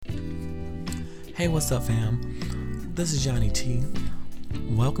Hey, what's up, fam? This is Johnny T.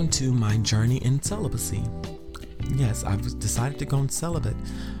 Welcome to my journey in celibacy. Yes, I've decided to go on celibate.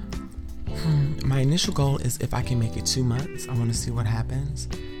 My initial goal is if I can make it 2 months, I want to see what happens.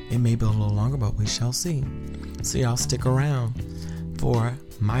 It may be a little longer, but we shall see. So y'all stick around for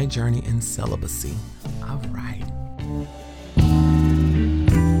my journey in celibacy. All right.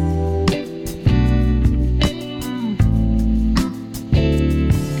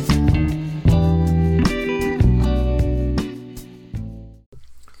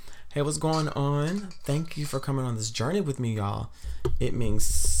 Hey, what's going on? Thank you for coming on this journey with me, y'all. It means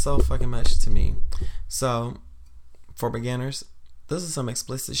so fucking much to me. So, for beginners, this is some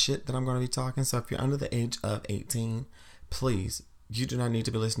explicit shit that I'm going to be talking. So, if you're under the age of 18, please, you do not need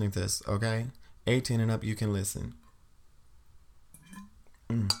to be listening to this, okay? 18 and up, you can listen.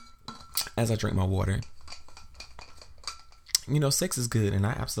 As I drink my water. You know, sex is good, and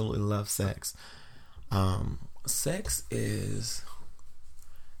I absolutely love sex. Sex is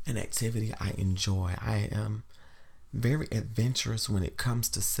an activity I enjoy. I am very adventurous when it comes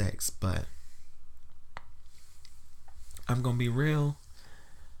to sex, but I'm gonna be real.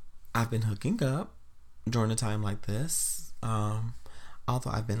 I've been hooking up during a time like this,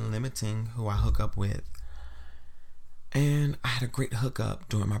 although I've been limiting who I hook up with. And I had a great hookup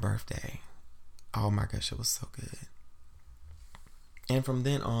during my birthday. Oh my gosh, it was so good. And from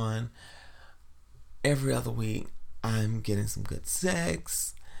then on, every other week I'm getting some good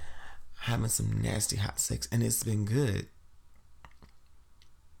sex, having some nasty hot sex, and it's been good.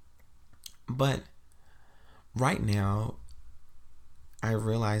 But right now, I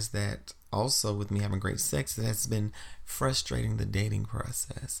realize that also with me having great sex, it has been frustrating the dating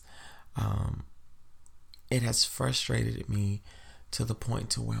process. It has frustrated me to the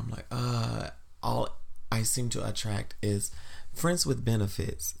point to where I'm like, all I seem to attract is friends with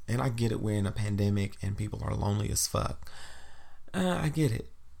benefits. And I get it, we're in a pandemic and people are lonely as fuck. I get it.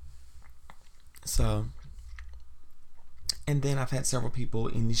 So, and then I've had several people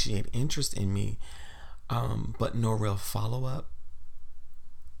initiate interest in me, but no real follow-up.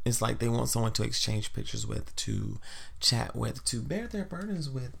 It's like they want someone to exchange pictures with, to chat with, to bear their burdens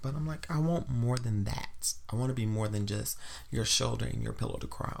with, but I'm like, I want more than that. I want to be more than just your shoulder and your pillow to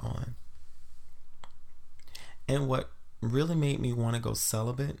cry on. And what really made me want to go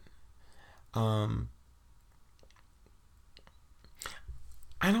celibate, I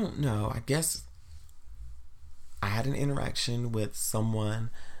don't know, I guess I had an interaction with someone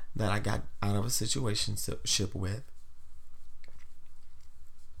that I got out of a situationship with.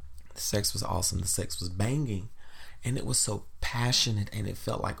 The sex was awesome. The sex was banging. And it was so passionate and it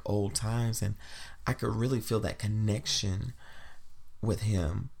felt like old times. And I could really feel that connection with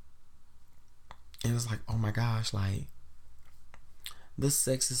him. And it was like, oh my gosh, like, this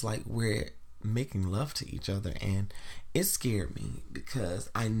sex is like we're making love to each other. And it scared me because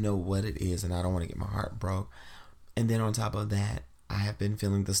I know what it is and I don't want to get my heart broke. And then on top of that, I have been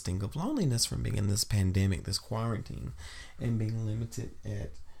feeling the sting of loneliness from being in this pandemic, this quarantine, and being limited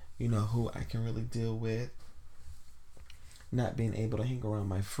at, who I can really deal with. Not being able to hang around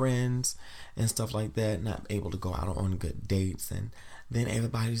my friends and stuff like that. Not able to go out on good dates. And then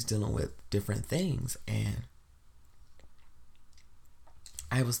everybody's dealing with different things. And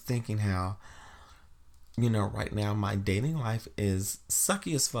I was thinking how, right now my dating life is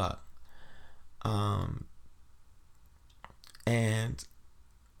sucky as fuck. And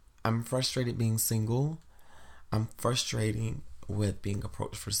I'm frustrated being single. I'm frustrated with being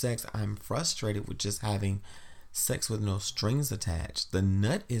approached for sex. I'm frustrated with just having sex with no strings attached. The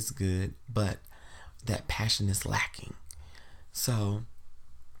nut is good, but that passion is lacking. So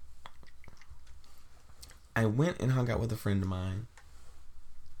I went and hung out with a friend of mine,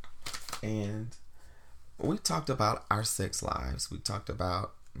 and we talked about our sex lives. We talked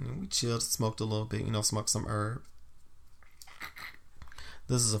about, we chilled, smoked a little bit, smoked some herb.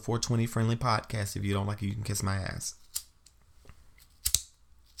 This is a 420 friendly podcast. If you don't like it, you can kiss my ass.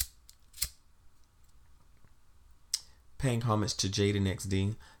 Paying homage to Jaden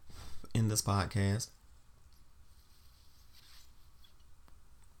XD in this podcast.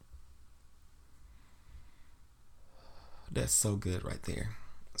 That's so good right there.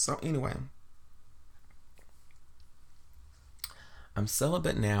 So anyway, I'm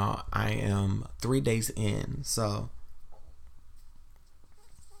celibate now. I am 3 days in. So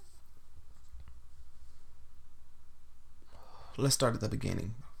let's start at the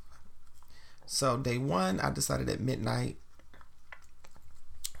beginning. So day 1, I decided at midnight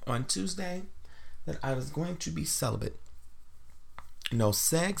on Tuesday that I was going to be celibate. No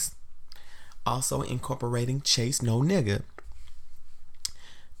sex. Also incorporating chase no nigga.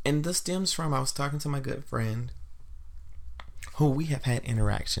 And this stems from, I was talking to my good friend who we have had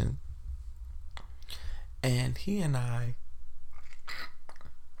interaction. And he and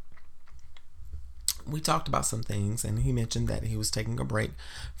we talked about some things, and he mentioned that he was taking a break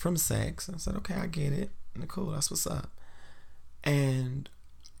from sex. I said, okay, I get it. Cool, that's what's up. And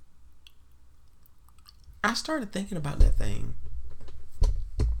I started thinking about that thing.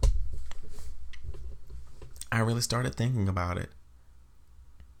 I really started thinking about it.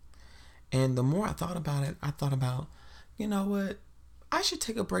 And the more I thought about it, I thought about, you know what? I should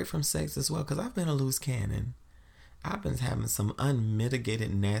take a break from sex as well, because I've been a loose cannon. I've been having some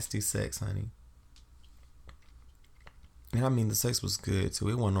unmitigated nasty sex, honey. And I mean, the sex was good too.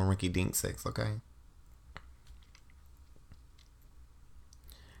 It wasn't no rinky-dink sex, okay?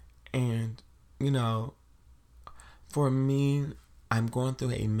 And, you know, for me, I'm going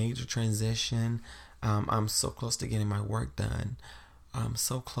through a major transition. I'm so close to getting my work done. I'm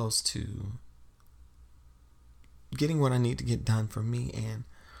so close to getting what I need to get done for me. And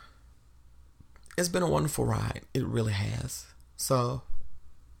it's been a wonderful ride. It really has. So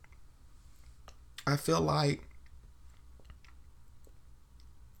I feel like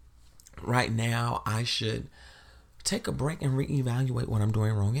right now I should take a break and reevaluate what I'm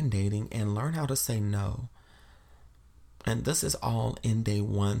doing wrong in dating and learn how to say no. And this is all in day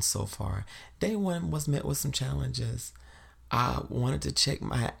one so far. Day one was met with some challenges. I wanted to check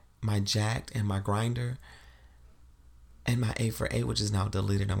my Jacked and my Grindr and my A4A, which is now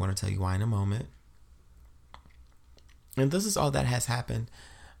deleted. I'm going to tell you why in a moment. And this is all that has happened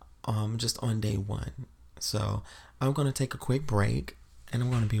just on day one. So I'm going to take a quick break, and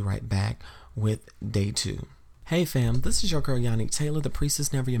I'm going to be right back with day two. Hey fam, this is your girl Yanique Taylor, the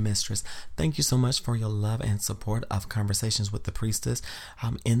priestess, never your mistress. Thank you so much for your love and support of Conversations with the Priestess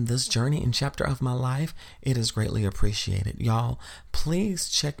in this journey and chapter of my life. It is greatly appreciated. Y'all, please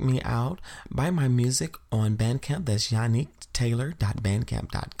check me out. Buy my music on Bandcamp. That's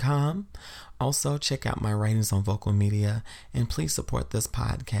yaniquetaylor.bandcamp.com. Also, check out my writings on Vocal Media, and please support this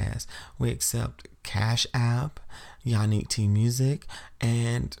podcast. We accept Cash App, Yanique T Music,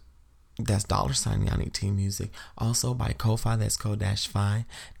 and that's $ Yanique T Music. Also by Ko-Fi, that's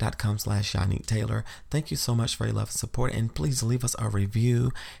ko-fi.com/Yanique Taylor. Thank you so much for your love and support, and please leave us a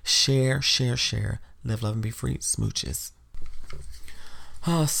review. Share. Live, love, and be free. Smooches.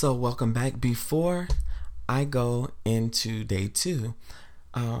 So welcome back. Before I go into day two,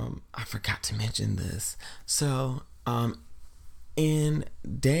 I forgot to mention this. So in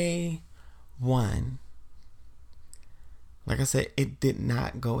day one, like I said, it did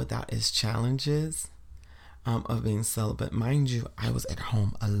not go without its challenges of being celibate. Mind you, I was at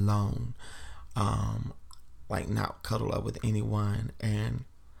home alone, like not cuddled up with anyone. And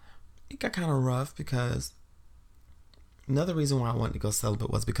it got kind of rough because another reason why I wanted to go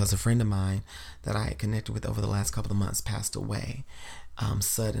celibate was because a friend of mine that I had connected with over the last couple of months passed away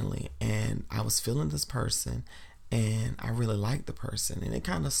suddenly. And I was feeling this person, and I really liked the person, and it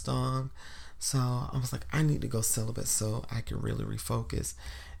kind of stung. So I was like, I need to go celibate so I can really refocus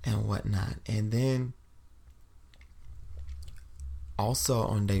and whatnot. And then also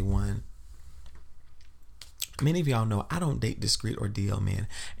on day one, many of y'all know I don't date discreet or DL men,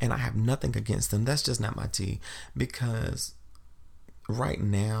 and I have nothing against them. That's just not my tea, because right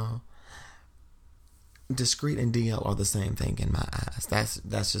now, discreet and DL are the same thing in my eyes.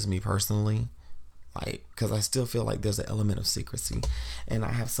 That's just me personally. Like, because I still feel like there's an element of secrecy, and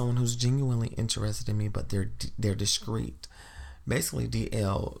I have someone who's genuinely interested in me, but they're discreet, basically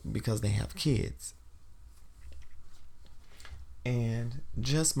DL, because they have kids. And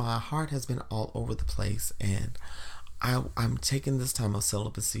just my heart has been all over the place, and I'm taking this time of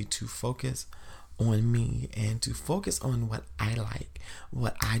celibacy to focus on me and to focus on what I like,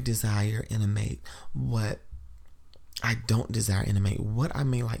 what I desire in a mate, what I don't desire in a mate, what I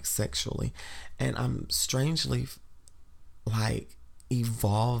may like sexually. And I'm strangely like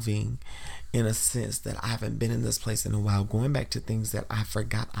evolving in a sense that I haven't been in this place in a while, going back to things that I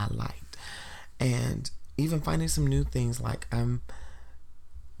forgot I liked, and even finding some new things. Like I'm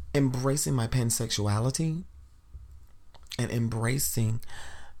embracing my pansexuality and embracing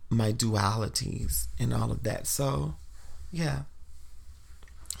my dualities and all of that. So yeah.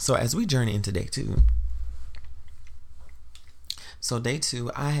 So as we journey into day two, so day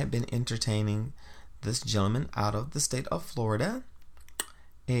two, I have been entertaining this gentleman out of the state of Florida.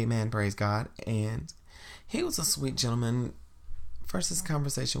 Amen, praise God. And he was a sweet gentleman. First, his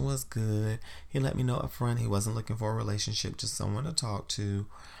conversation was good. He let me know up front he wasn't looking for a relationship, just someone to talk to.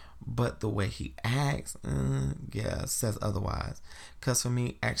 But the way he acts, says otherwise. Because for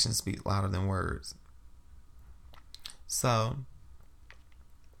me, actions speak louder than words. So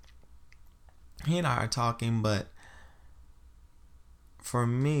he and I are talking, but for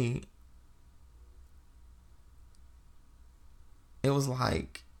me, it was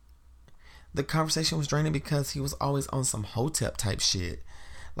like the conversation was draining because he was always on some hotep type shit.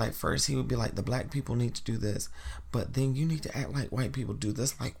 Like, first he would be like, the black people need to do this, but then you need to act like white people do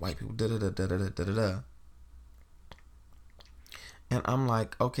this, like white people da da da da da da da. And I'm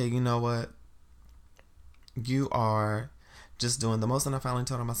like, okay, you know what? You are just doing the most. And I finally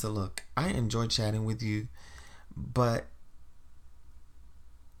told him, I said, look, I enjoy chatting with you, but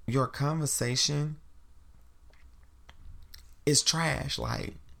your conversation is trash.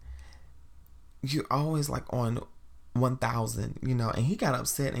 Like, you're always like on 1,000, you know. And he got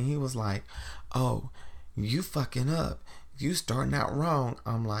upset and he was like, oh, you fucking up. You starting out wrong.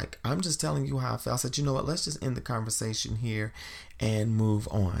 I'm like, I'm just telling you how I felt. I said, you know what? Let's just end the conversation here and move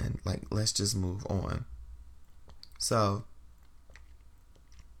on. Like, let's just move on. So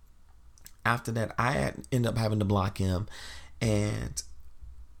after that, I ended up having to block him, and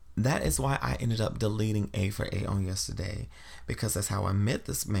that is why I ended up deleting A for A on yesterday, because that's how I met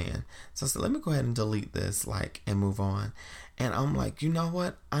this man. So I said, let me go ahead and delete this, like, and move on. And I'm like, you know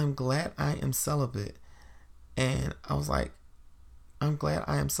what? I'm glad I am celibate. And I was like, I'm glad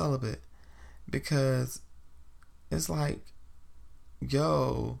I am celibate, because it's like,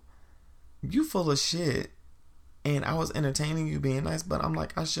 yo, you full of shit. And I was entertaining you being nice, but I'm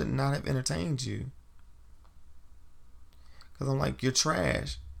like, I should not have entertained you. Because I'm like, you're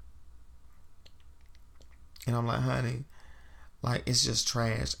trash. And I'm like, honey, like, it's just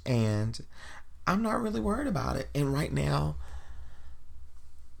trash. And I'm not really worried about it. And right now,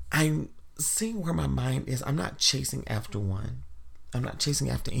 I'm seeing where my mind is. I'm not chasing after one. I'm not chasing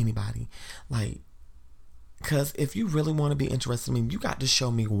after anybody. Like, because if you really want to be interested in me, you got to show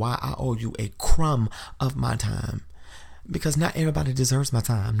me why I owe you a crumb of my time. Because not everybody deserves my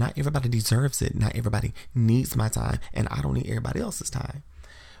time. Not everybody deserves it. Not everybody needs my time. And I don't need everybody else's time.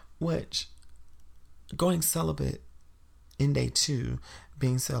 Which, going celibate in day 2,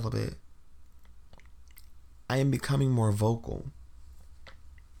 being celibate, I am becoming more vocal,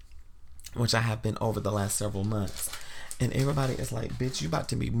 which I have been over the last several months. And everybody is like, bitch, you about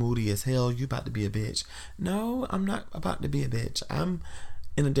to be moody as hell. You about to be a bitch. No, I'm not about to be a bitch. I'm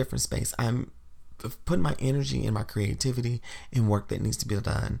in a different space. I'm putting my energy and my creativity in work that needs to be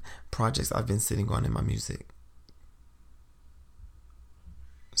done. Projects I've been sitting on in my music.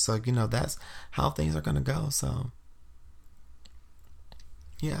 So, you know, that's how things are going to go. So,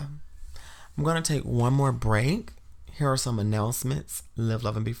 yeah. I'm going to take one more break. Here are some announcements. Live,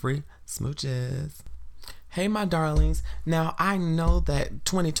 love, and be free. Smooches. Hey, my darlings. Now, I know that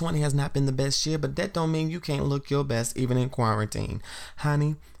 2020 has not been the best year, but that don't mean you can't look your best even in quarantine.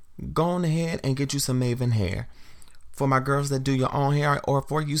 Honey, go on ahead and get you some Maven hair. For my girls that do your own hair, or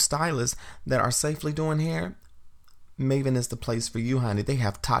for you stylists that are safely doing hair, Maven is the place for you, honey. They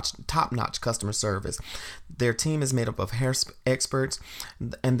have top-notch customer service. Their team is made up of hair experts,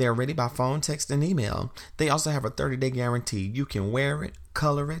 and they're ready by phone, text, and email. They also have a 30-day guarantee. You can wear it,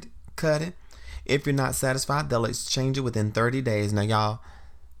 color it, cut it. If you're not satisfied, they'll exchange it within 30 days. Now, y'all,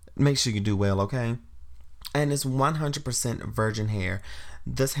 make sure you do well, okay? And it's 100% virgin hair.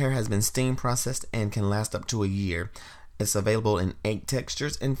 This hair has been steam processed and can last up to a year. It's available in 8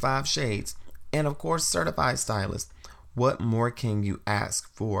 textures and 5 shades. And, of course, certified stylist. What more can you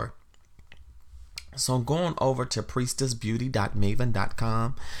ask for? So going over to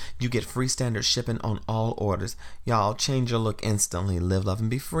priestessbeauty.maven.com, you get free standard shipping on all orders. Y'all, change your look instantly. Live, love, and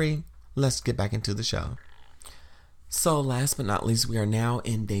be free. Let's get back into the show. So last but not least, we are now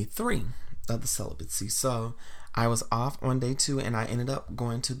in day 3 of the celibacy. So I was off on day 2 and I ended up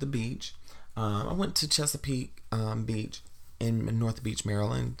going to the beach. I went to Chesapeake Beach in North Beach,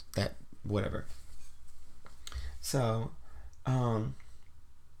 Maryland. That whatever. So I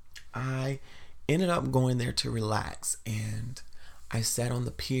ended up going there to relax, and I sat on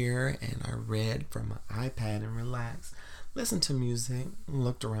the pier and I read from my iPad and relaxed. Listened to music,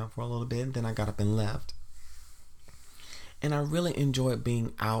 looked around for a little bit, and then I got up and left. And I really enjoyed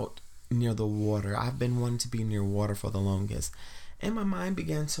being out near the water. I've been wanting to be near water for the longest. And my mind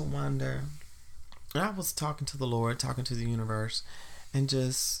began to wander. And I was talking to the Lord, talking to the universe, and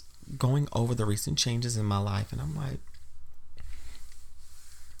just going over the recent changes in my life. And I'm like,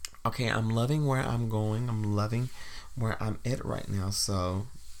 okay, I'm loving where I'm going. I'm loving where I'm at right now. So,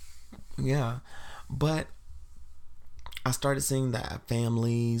 yeah. But I started seeing the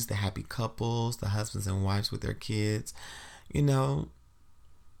families, the happy couples, the husbands and wives with their kids, you know,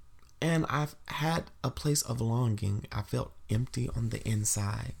 and I've had a place of longing. I felt empty on the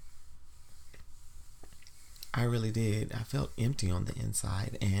inside. I really did. I felt empty on the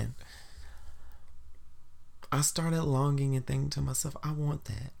inside, and I started longing and thinking to myself, I want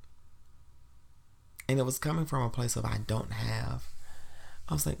that. And it was coming from a place of I don't have.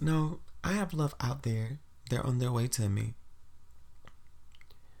 I was like, no, I have love out there. They're on their way to me.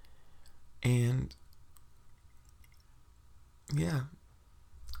 And yeah,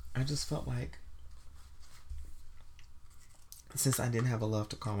 I just felt like since I didn't have a love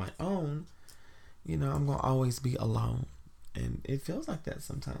to call my own, I'm going to always be alone. And it feels like that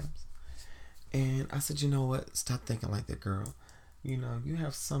sometimes. And I said, you know what? Stop thinking like that, girl. You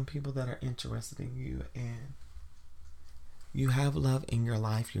have some people that are interested in you, and you have love in your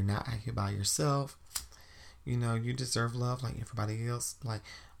life. You're not out here by yourself. You deserve love like everybody else, like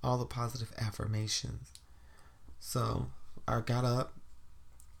all the positive affirmations. So I got up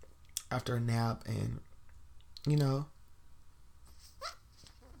after a nap and,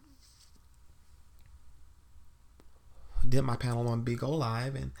 did my panel on Bigo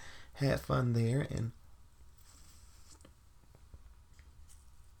Live and had fun there. And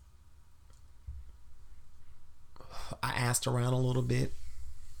I asked around a little bit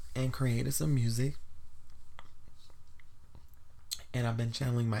and created some music. And I've been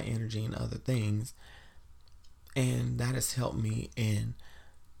channeling my energy in other things. And that has helped me in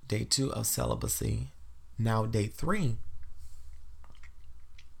day 2 of celibacy. Now day 3,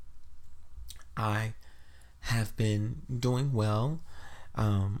 I have been doing well.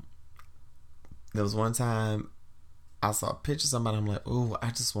 There was one time I saw a picture of somebody. I'm like, oh,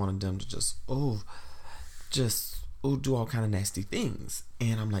 I just wanted them to just do all kind of nasty things.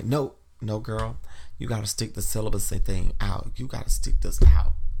 And I'm like, no, girl, you got to stick the celibacy thing out. You got to stick this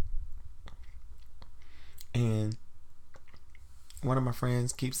out. And one of my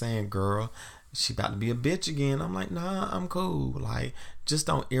friends keeps saying, girl, she about to be a bitch again. I'm like, nah, I'm cool. Like, just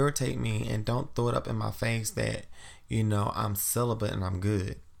don't irritate me and don't throw it up in my face that, I'm celibate and I'm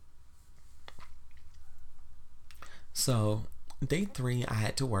good. So, day 3, I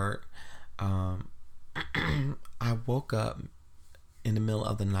had to work. I woke up in the middle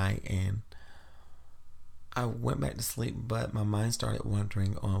of the night and I went back to sleep, but my mind started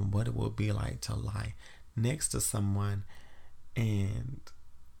wondering on what it would be like to lie next to someone, and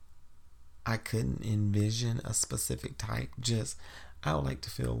I couldn't envision a specific type. Just, I would like to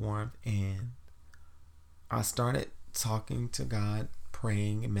feel warmth. And I started talking to God,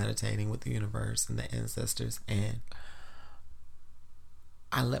 praying and meditating with the universe and the ancestors, and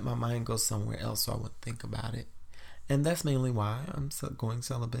I let my mind go somewhere else so I wouldn't think about it. And that's mainly why I'm going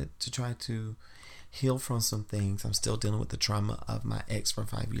celibate, to try to heal from some things. I'm still dealing with the trauma of my ex from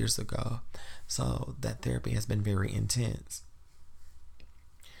 5 years ago. So that therapy has been very intense.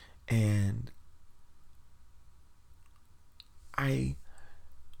 And I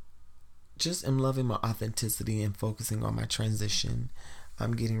just am loving my authenticity and focusing on my transition.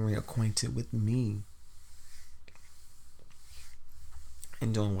 I'm getting reacquainted with me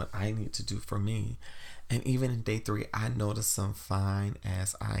and doing what I need to do for me. And even in day 3, I noticed some fine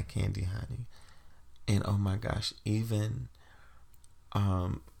ass eye candy, honey. And oh my gosh, even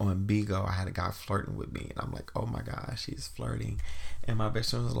on Bigo, I had a guy flirting with me, and I'm like, oh my gosh, he's flirting. And my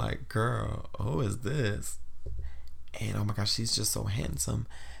best friend was like, girl, who is this? And oh my gosh, he's just so handsome.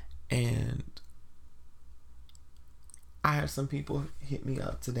 And I had some people hit me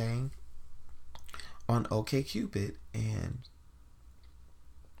up today on OkCupid, and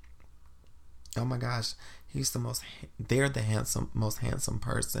oh my gosh, they're the most handsome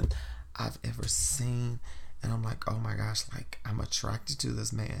person I've ever seen. And I'm like, oh my gosh, like, I'm attracted to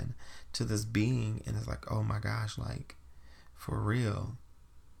this man, to this being. And it's like, oh my gosh, like, for real.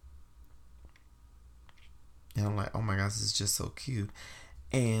 And I'm like, oh my gosh, this is just so cute.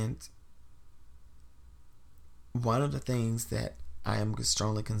 And one of the things that I am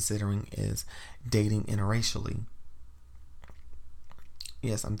strongly considering is dating interracially.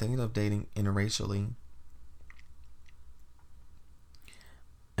 Yes, I'm thinking of dating interracially.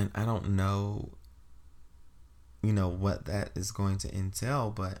 And I don't know, what that is going to entail,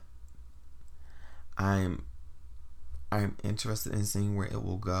 but I'm interested in seeing where it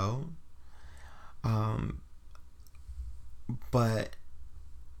will go. But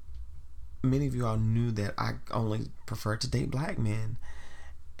many of you all knew that I only prefer to date black men.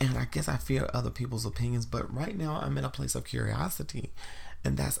 And I guess I fear other people's opinions, but right now I'm in a place of curiosity.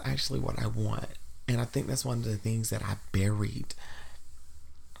 And that's actually what I want. And I think that's one of the things that I buried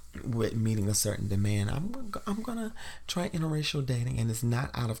with meeting a certain demand. I'm gonna try interracial dating, and it's not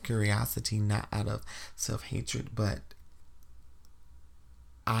out of curiosity, not out of self-hatred, but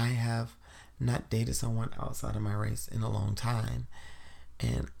I have not dated someone outside of my race in a long time,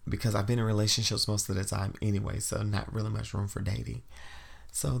 and because I've been in relationships most of the time anyway, so not really much room for dating.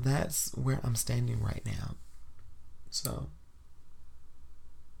 So that's where I'm standing right now. So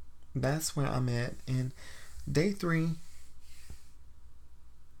that's where I'm at. And day 3,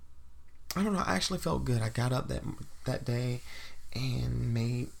 I don't know, I actually felt good. I got up that day and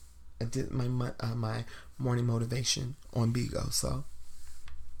I did my morning motivation on Bigo. So,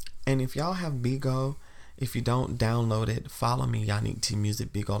 and if y'all have Bigo, if you don't download it, follow me, Yannick T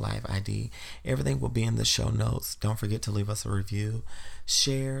Music, Bigo Live ID. Everything will be in the show notes. Don't forget to leave us a review,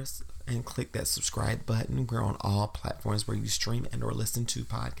 share, and click that subscribe button. We're on all platforms where you stream and or listen to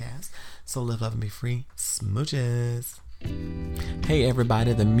podcasts. So live, love, and be free. Smooches. Hey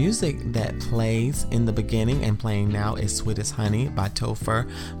everybody, the music that plays in the beginning and playing now is Sweet as Honey by Topher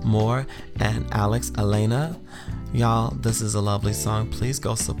Moore and Alex Elena. Y'all, this is a lovely song. Please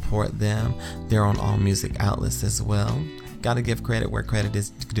go support them. They're on all music outlets as well. Gotta give credit where credit is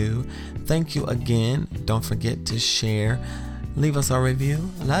due. Thank you again. Don't forget to share. Leave us a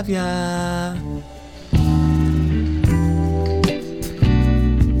review. Love ya.